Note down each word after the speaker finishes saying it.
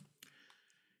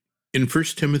In 1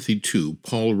 Timothy 2,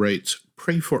 Paul writes,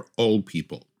 "Pray for all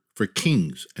people, for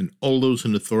kings and all those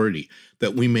in authority,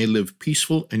 that we may live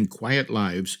peaceful and quiet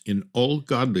lives in all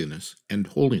godliness and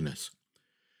holiness."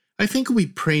 I think we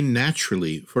pray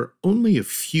naturally for only a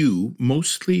few,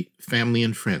 mostly family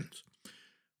and friends.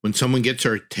 When someone gets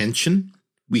our attention,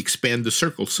 we expand the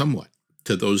circle somewhat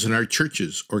to those in our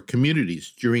churches or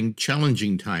communities during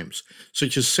challenging times,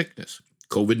 such as sickness,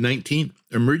 COVID-19,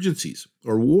 emergencies,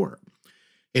 or war.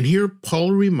 And here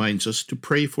Paul reminds us to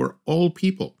pray for all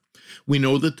people. We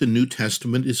know that the New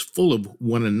Testament is full of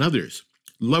one another's.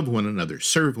 Love one another,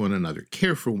 serve one another,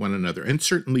 care for one another, and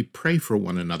certainly pray for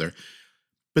one another.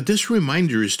 But this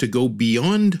reminder is to go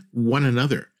beyond one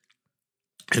another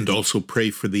and also pray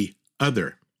for the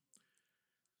other.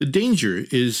 The danger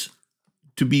is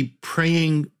to be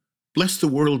praying, "Bless the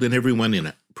world and everyone in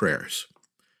it" prayers,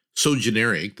 so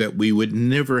generic that we would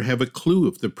never have a clue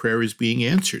if the prayer is being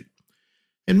answered.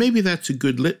 And maybe that's a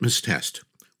good litmus test.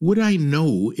 Would I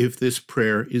know if this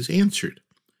prayer is answered?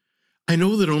 I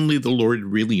know that only the Lord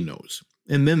really knows,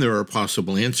 and then there are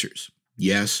possible answers: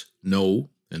 yes, no,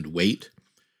 and wait.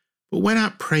 But why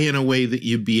not pray in a way that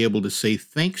you'd be able to say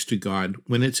thanks to God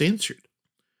when it's answered?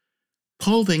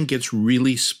 Paul then gets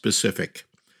really specific.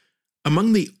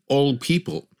 Among the all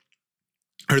people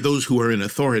are those who are in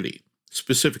authority,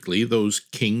 specifically those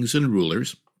kings and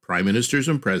rulers, prime ministers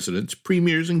and presidents,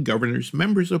 premiers and governors,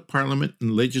 members of parliament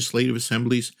and legislative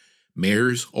assemblies,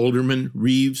 mayors, aldermen,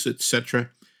 reeves,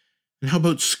 etc. And how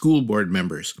about school board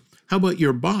members? How about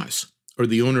your boss or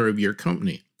the owner of your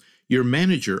company, your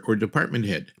manager or department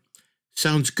head?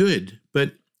 Sounds good,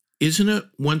 but isn't it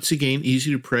once again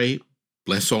easy to pray,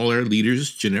 "Bless all our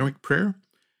leaders," generic prayer?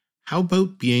 How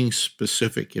about being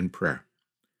specific in prayer?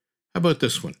 How about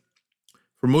this one?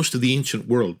 For most of the ancient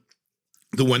world,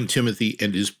 the one Timothy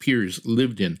and his peers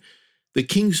lived in, the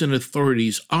kings and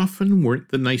authorities often weren't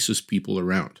the nicest people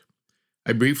around.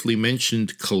 I briefly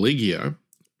mentioned Caligula,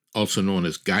 also known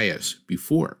as Gaius,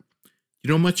 before. You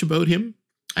know much about him?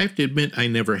 I have to admit I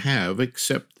never have,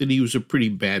 except that he was a pretty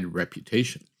bad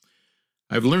reputation.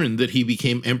 I've learned that he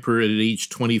became emperor at age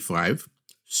 25,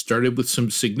 started with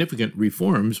some significant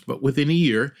reforms, but within a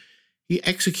year, he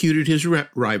executed his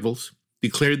rivals,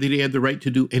 declared that he had the right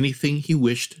to do anything he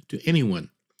wished to anyone.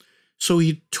 So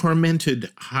he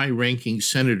tormented high-ranking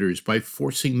senators by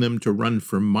forcing them to run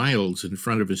for miles in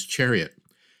front of his chariot,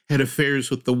 had affairs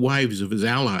with the wives of his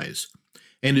allies,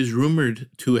 and is rumored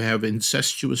to have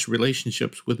incestuous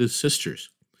relationships with his sisters.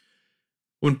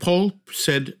 When Paul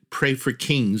said, "Pray for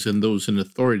kings and those in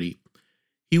authority,"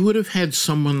 he would have had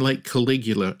someone like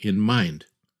Caligula in mind.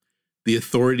 The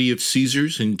authority of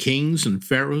Caesars and kings and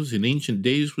pharaohs in ancient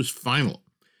days was final.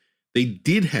 They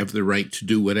did have the right to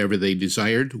do whatever they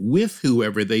desired, with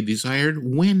whoever they desired,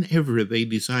 whenever they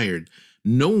desired.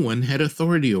 No one had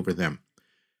authority over them,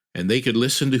 and they could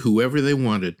listen to whoever they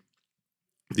wanted.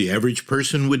 The average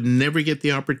person would never get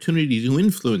the opportunity to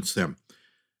influence them.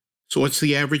 So what's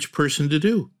the average person to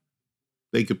do?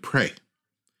 They could pray.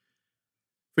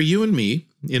 For you and me,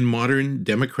 in modern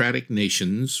democratic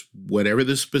nations, whatever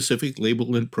the specific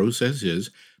label and process is,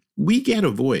 we get a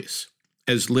voice,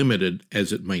 as limited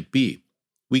as it might be.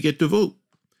 We get to vote.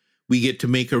 We get to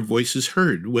make our voices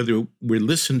heard, whether we're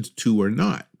listened to or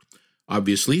not.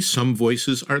 Obviously, some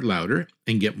voices are louder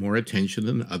and get more attention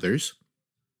than others.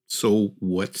 So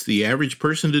what's the average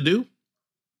person to do?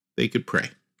 They could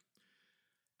pray.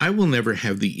 I will never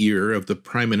have the ear of the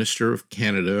Prime Minister of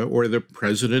Canada or the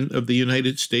President of the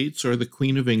United States or the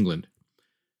Queen of England.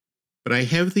 But I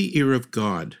have the ear of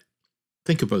God.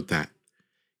 Think about that.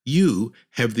 You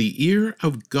have the ear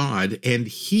of God, and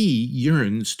He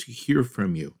yearns to hear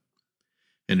from you.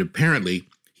 And apparently,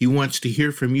 He wants to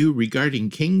hear from you regarding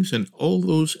kings and all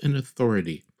those in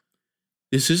authority.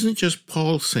 This isn't just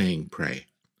Paul saying pray.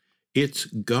 It's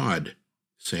God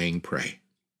saying pray.